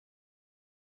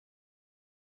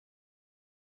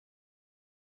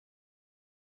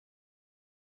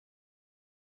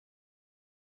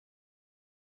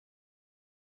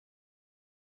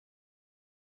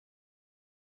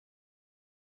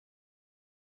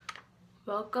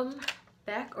Welcome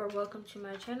back, or welcome to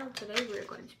my channel. Today we're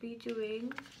going to be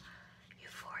doing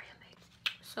Euphoria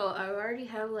makeup. So I already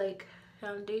have like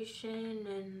foundation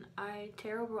and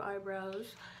terrible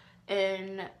eyebrows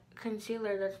and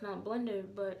concealer that's not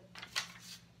blended, but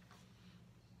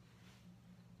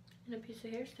and a piece of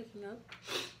hair sticking up.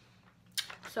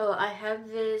 So I have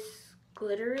this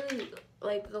glittery,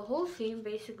 like the whole theme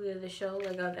basically of the show,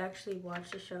 like I've actually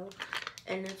watched the show,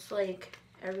 and it's like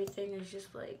everything is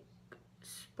just like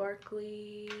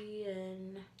sparkly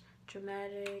and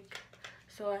dramatic.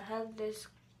 So I have this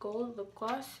gold lip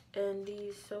gloss and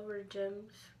these silver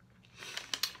gems.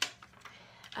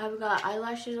 I've got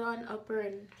eyelashes on, upper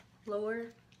and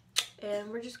lower, and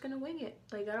we're just gonna wing it.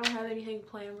 Like I don't have anything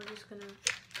planned, we're just gonna,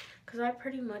 because I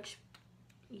pretty much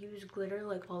use glitter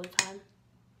like all the time,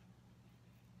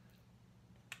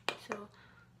 so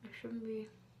it shouldn't be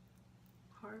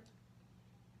hard.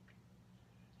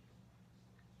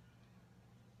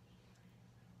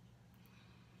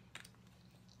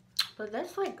 But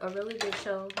that's like a really good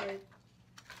show. Like,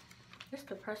 it's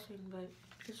depressing, but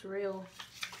it's real.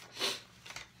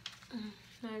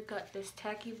 I got this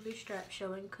tacky blue strap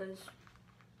showing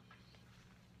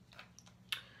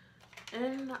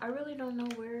and I really don't know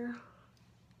where.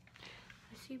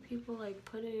 I see people like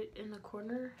put it in the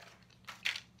corner.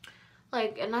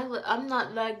 Like, and I'm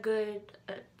not that good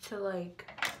to like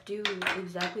do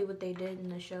exactly what they did in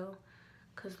the show,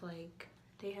 cause like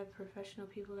they have professional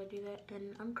people that do that,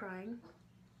 and I'm crying.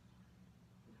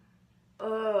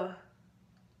 Okay,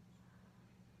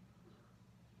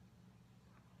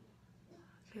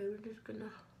 we're just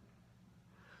gonna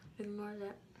ignore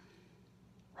that.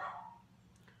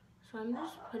 So I'm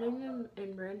just putting them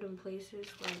in random places,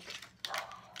 like,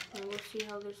 and we'll see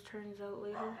how this turns out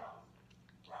later.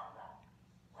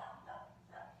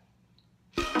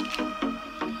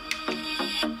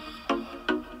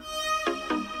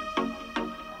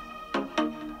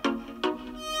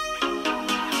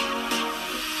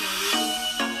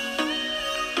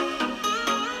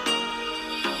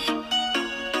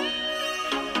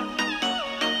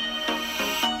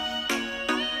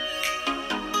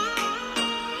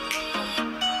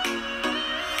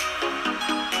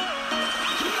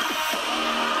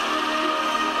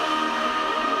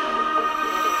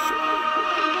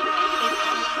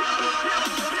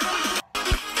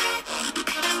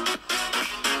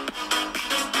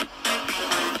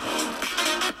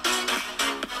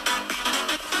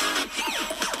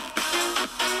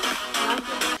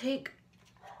 Take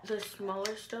the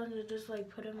smaller stones and just like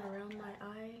put them around my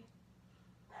eye.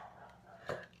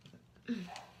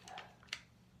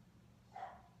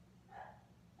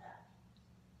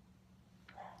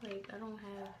 Like, I don't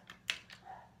have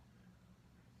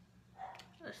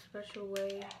a special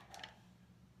way,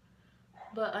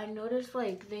 but I noticed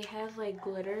like they have like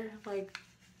glitter like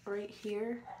right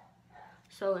here,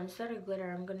 so instead of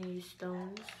glitter I'm gonna use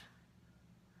stones.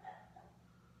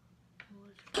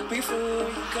 Before you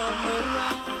come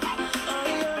around, I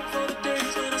yearn for the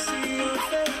days when I see your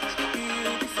face, you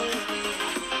before me.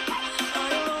 I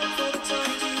long for the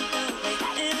time you held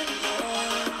me in your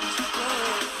arms.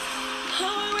 I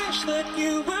wish that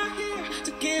you were here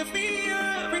to give me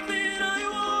everything I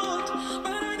want,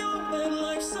 but I know that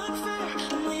life's unfair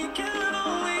and we can't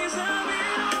always have it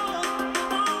all.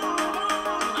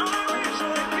 I wish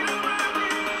that you were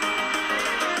here.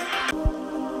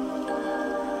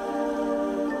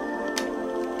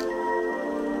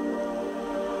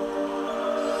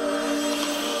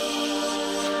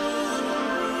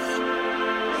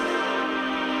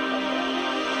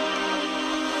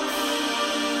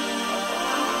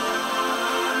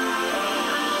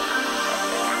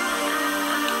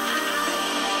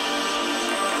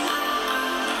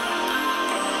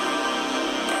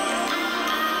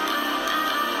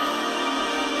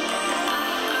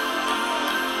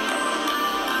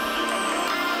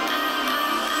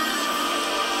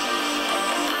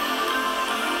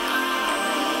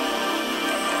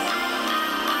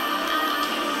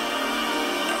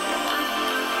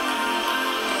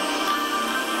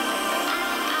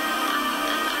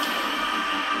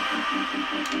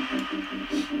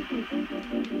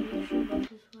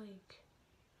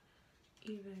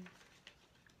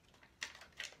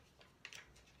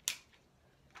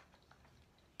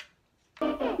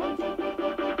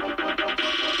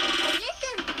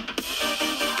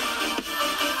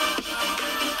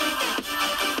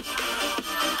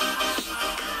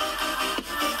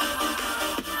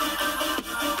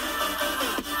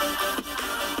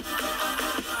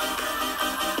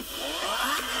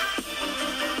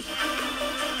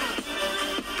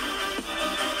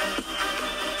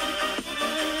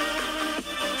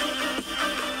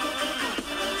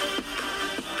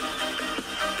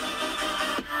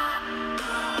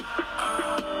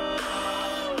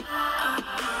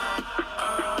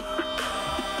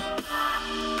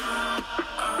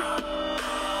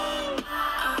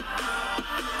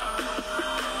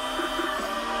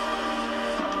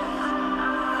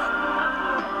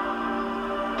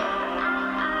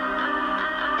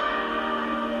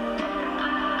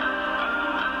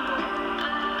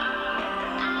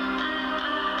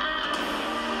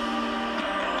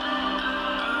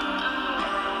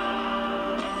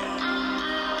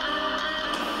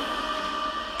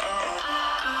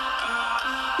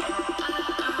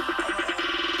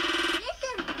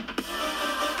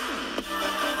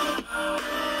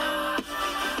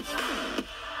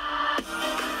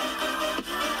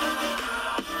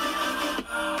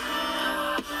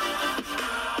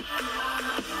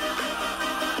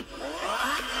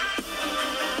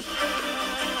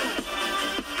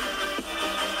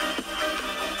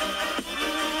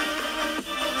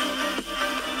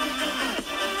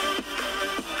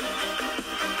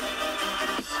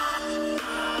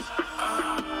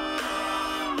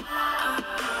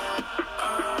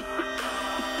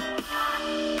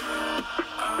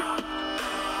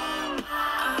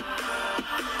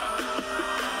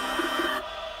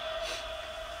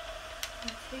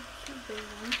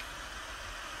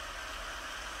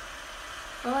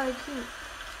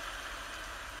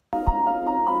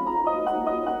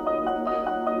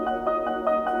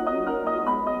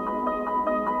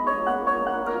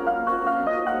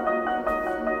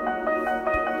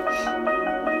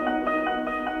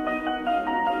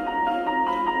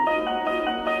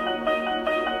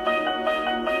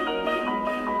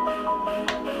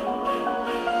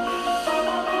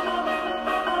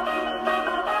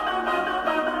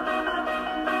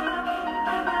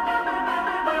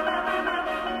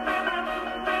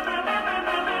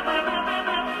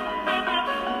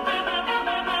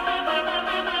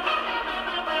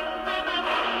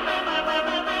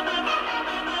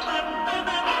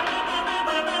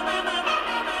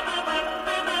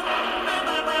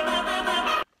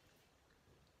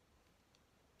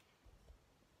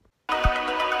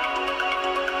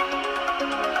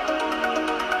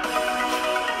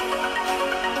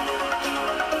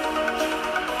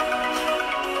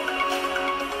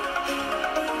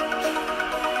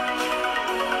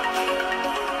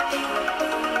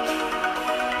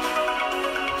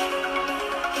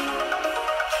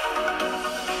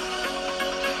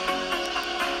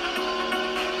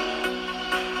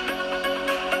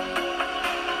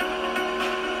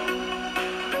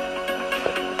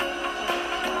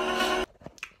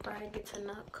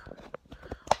 knock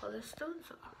all the stones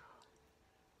off.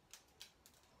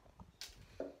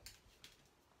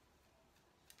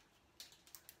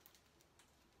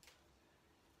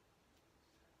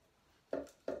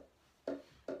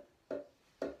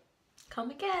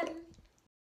 Come again.